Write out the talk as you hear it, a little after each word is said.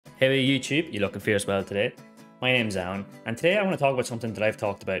Hey YouTube, you're looking fierce well today. My name's Aaron, and today I want to talk about something that I've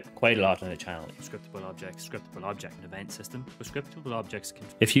talked about quite a lot on the channel. Scriptable object and event system. With scriptable objects,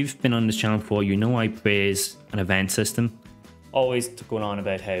 if you've been on this channel before, you know I praise an event system. Always going on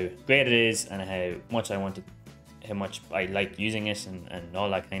about how great it is and how much I like using it and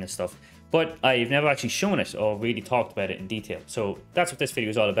all that kind of stuff. But I've never actually shown it or really talked about it in detail. So that's what this video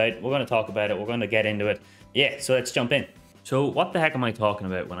is all about. We're going to talk about it. We're going to get into it. Yeah, so let's jump in. So what the heck am I talking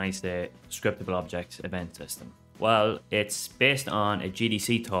about when I say Scriptable Object Event System? Well, it's based on a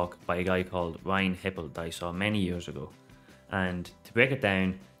GDC talk by a guy called Ryan Hippel that I saw many years ago. And to break it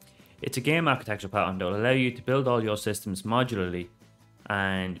down, it's a game architecture pattern that will allow you to build all your systems modularly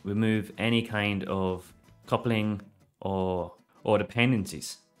and remove any kind of coupling or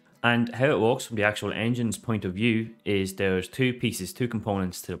dependencies. And how it works from the actual engine's point of view is there's two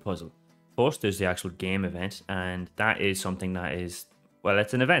components to the puzzle. First, there's the actual game event, and that is something that is, well,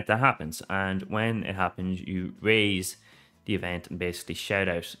 it's an event that happens. And when it happens, you raise the event and basically shout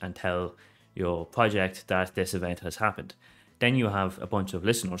out and tell your project that this event has happened. Then you have a bunch of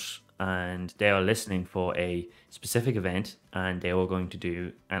listeners, and they are listening for a specific event, and they are going to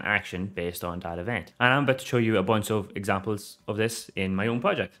do an action based on that event. And I'm about to show you a bunch of examples of this in my own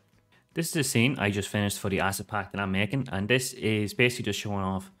project. This is a scene I just finished for the asset pack that I'm making, and this is basically just showing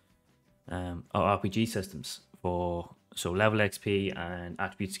off our RPG systems for level XP and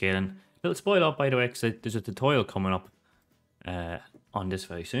attribute scaling. Little spoiler by the way, because there's a tutorial coming up on this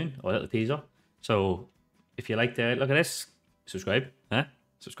very soon, or a little teaser. So if you like to look at this, subscribe,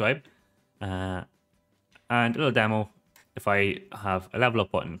 subscribe. And a little demo. If I have a level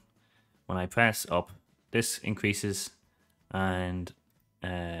up button, when I press up, this increases and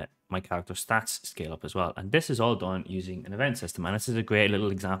my character stats scale up as well. And this is all done using an event system. And this is a great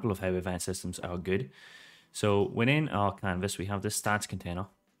little example of how event systems are good. So within our canvas, we have this stats container.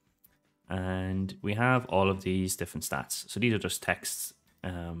 And we have all of these different stats. So these are just texts,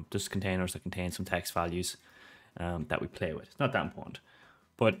 just containers that contain some text values that we play with. It's not that important.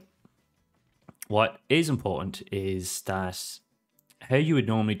 But what is important is that how you would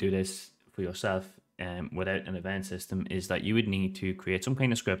normally do this for yourself without an event system is that you would need to create some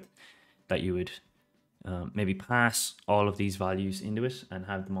kind of script that you would maybe pass all of these values into it and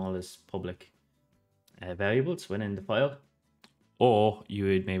have them all as public variables within the file. Or you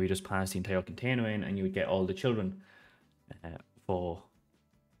would maybe just pass the entire container in and you would get all the children within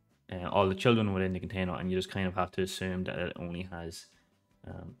the container, and you just kind of have to assume that it only has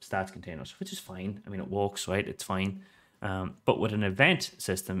stats containers, which is fine. I mean, it works, right? It's fine. But with an event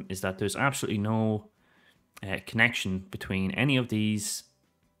system is that there's absolutely no connection between any of these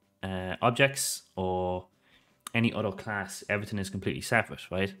objects or any other class. Everything is completely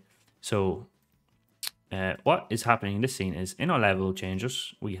separate, right? So what is happening in this scene is in our level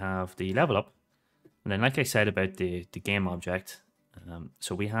changes, we have the level up. And then like I said about the game object,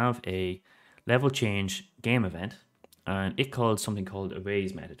 so we have a level change game event, and it calls something called a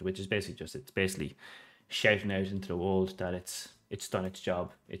raise method, which is basically it's basically shouting out into the world that it's done its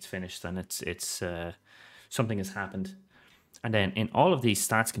job, it's finished, and it's something has happened. And then in all of these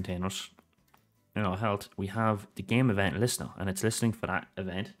stats containers in our health, we have the game event listener, and it's listening for that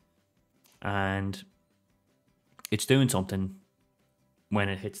event, and it's doing something when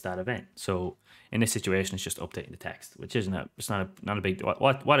it hits that event. So in this situation, it's just updating the text, which isn't it's not a big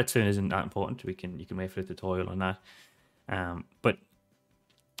what it's doing isn't that important. You can wait for the tutorial on that, but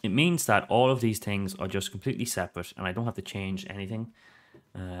it means that all of these things are just completely separate, and I don't have to change anything,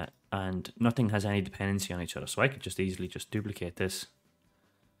 and nothing has any dependency on each other. So I could just easily just duplicate this,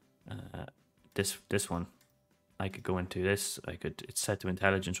 this one. I could go into this. It's set to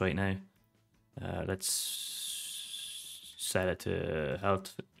intelligence right now. Let's set it to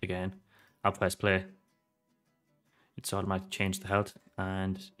health again. I'll press play. It's automatically changed to health,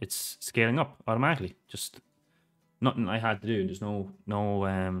 and it's scaling up automatically. Just nothing I had to do. There's no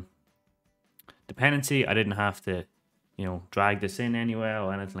dependency. I didn't have to, drag this in anywhere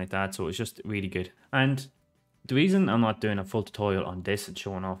or anything like that. So it's just really good. And the reason I'm not doing a full tutorial on this and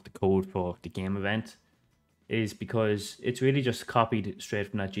showing off the code for the game event is because it's really just copied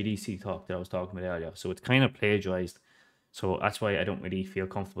straight from that GDC talk that I was talking about earlier. So it's kind of plagiarized. So that's why I don't really feel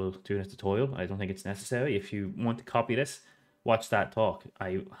comfortable doing a tutorial. I don't think it's necessary. If you want to copy this, watch that talk.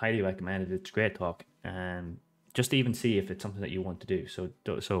 I highly recommend it. It's a great talk. And just to even see if it's something that you want to do. So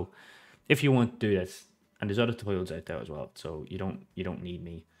if you want to do this, and there's other tutorials out there as well, so you don't need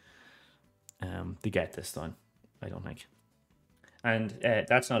me to get this done, I don't think. And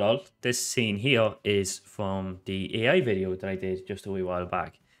that's not all. This scene here is from the AI video that I did just a wee while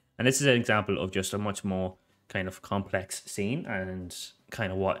back, and this is an example of just a much more kind of complex scene and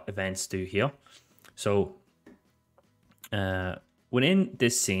kind of what events do here. So within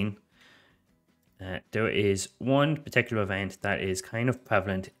this scene, there is one particular event that is kind of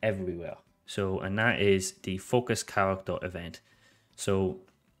prevalent everywhere. So, and that is the focus character event. So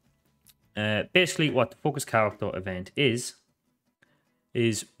basically what the focus character event is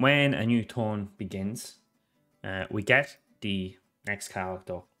when a new turn begins, we get the next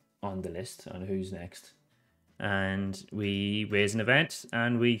character on the list on who's next, and we raise an event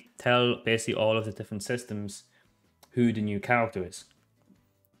and we tell basically all of the different systems who the new character is.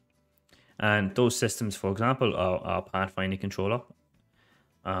 And those systems, for example, are our pathfinding controller.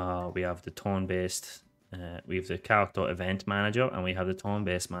 We have the turn-based, we have the character event manager, and we have the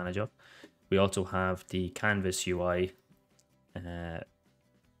turn-based manager. We also have the canvas UI to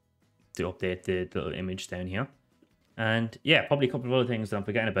update the little image down here. And yeah, probably a couple of other things that I'm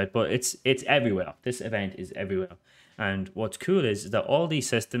forgetting about, but it's everywhere. This event is everywhere. And what's cool is that all these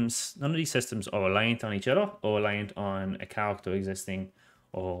systems, none of these systems are reliant on each other or reliant on a character existing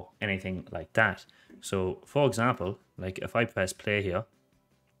or anything like that. So for example, like if I press play here,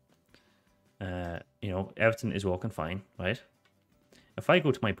 you know, everything is working fine, right? If I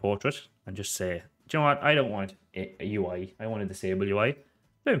go to my portrait and just say, do you know what, I don't want a UI, I want to disable UI,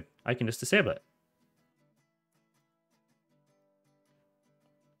 boom, I can just disable it.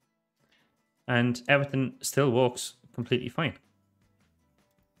 And everything still works completely fine,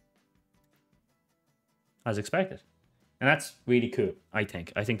 as expected. And that's really cool, I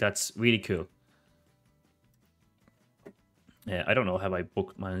think. I think that's really cool. Yeah, I don't know how I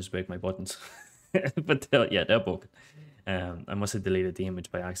managed to break my buttons, but yeah, they're broken. I must have deleted the image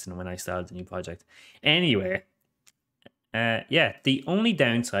by accident when I started the new project. Anyway, yeah, the only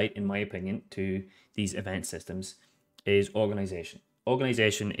downside, in my opinion, to these event systems is organization.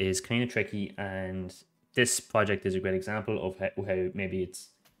 Organization is kind of tricky, and this project is a great example of how maybe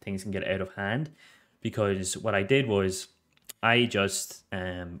things can get out of hand. Because what I did was I just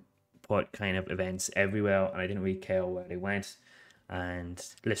put kind of events everywhere, and I didn't really care where they went, and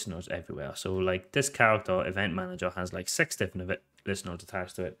listeners everywhere. So like this character event manager has like 6 different listeners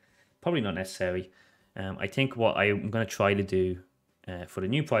attached to it. Probably not necessary. I think what I'm going to try to do for the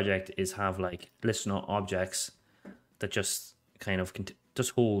new project is have like listener objects that just kind of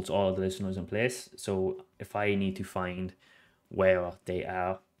just holds all the listeners in place. So if I need to find where they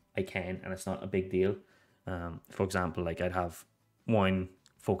are, I can, and it's not a big deal. For example, like I'd have one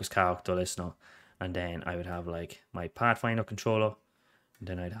focus character listener, and then I would have like my pathfinder controller, and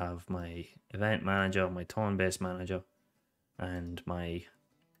then I'd have my event manager, my turn-based manager, and my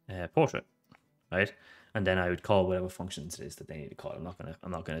portrait, right? And then I would call whatever functions it is that they need to call. I'm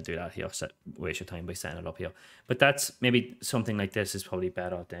not gonna do that here. Waste your time by setting it up here. But that's maybe something like this is probably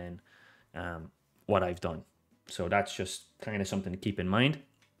better than what I've done. So that's just kind of something to keep in mind.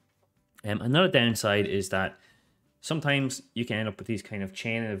 Another downside is that sometimes you can end up with these kind of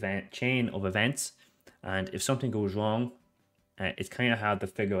chain of events, and if something goes wrong, it's kind of hard to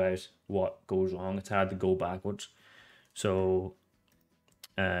figure out what goes wrong. It's hard to go backwards. So,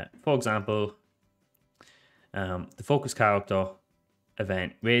 for example, the focus character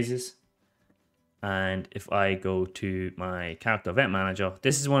event raises, and if I go to my character event manager,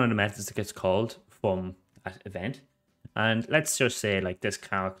 this is one of the methods that gets called from that event. And let's just say like this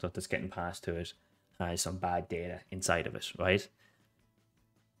character that's getting passed to it has some bad data inside of it, right?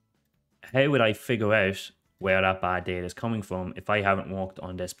 How would I figure out where that bad data is coming from if I haven't worked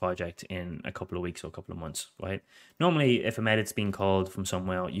on this project in a couple of weeks or a couple of months, right? Normally, if a method's being called from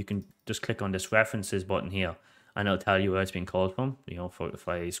somewhere, you can just click on this references button here, and it'll tell you where it's being called from. You know, if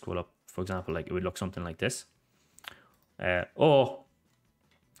I scroll up, for example, like it would look something like this. Or,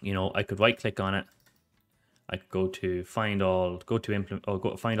 you know, I could right click on it. I could go to find all, go to implement, or go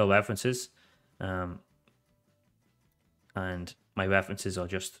to find all references, and my references are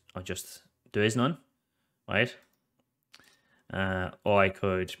just there is none, right? Or I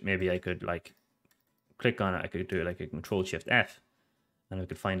could like click on it. I could do like a Control-Shift-F, and I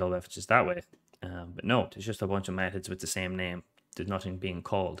could find all references that way. But no, there's just a bunch of methods with the same name. There's nothing being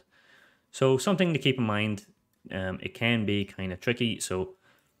called. So something to keep in mind. It can be kind of tricky. So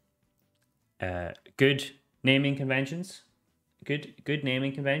good naming conventions,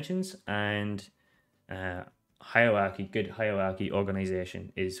 and good hierarchy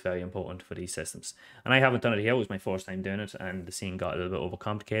organization is very important for these systems. And I haven't done it here. It was my first time doing it, and the scene got a little bit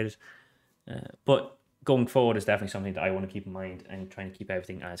overcomplicated. But going forward is definitely something that I want to keep in mind, and trying to keep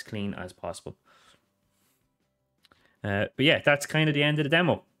everything as clean as possible. But yeah, that's kind of the end of the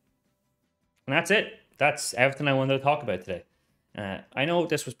demo. And that's it. That's everything I wanted to talk about today. I know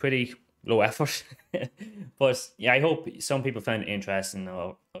this was pretty low effort. But yeah, I hope some people found it interesting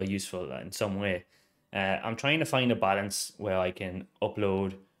or useful in some way. I'm trying to find a balance where I can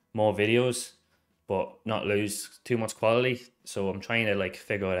upload more videos but not lose too much quality. So I'm trying to like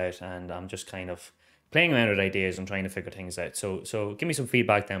figure it out, and I'm just kind of playing around with ideas and trying to figure things out. So give me some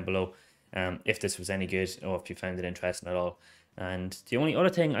feedback down below, if this was any good or if you found it interesting at all. And the only other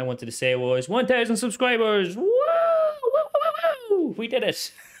thing I wanted to say was 1,000 subscribers. Woo! Woo, woo, woo! We did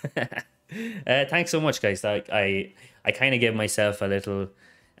it. Thanks so much, guys. Like I kind of gave myself a little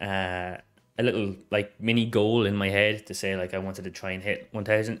like mini goal in my head to say like I wanted to try and hit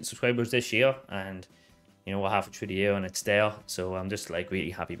 1,000 subscribers this year, and you know, we're halfway through the year and it's there. So I'm just like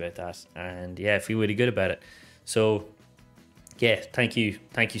really happy about that, and yeah, I feel really good about it. So yeah, thank you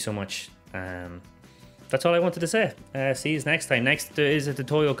so much. That's all I wanted to say. See you next time. Next, there is a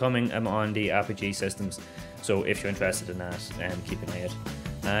tutorial coming on the RPG systems, so if you're interested in that, keep an eye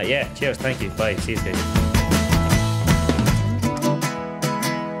out. Yeah, cheers, thank you, bye, see you guys.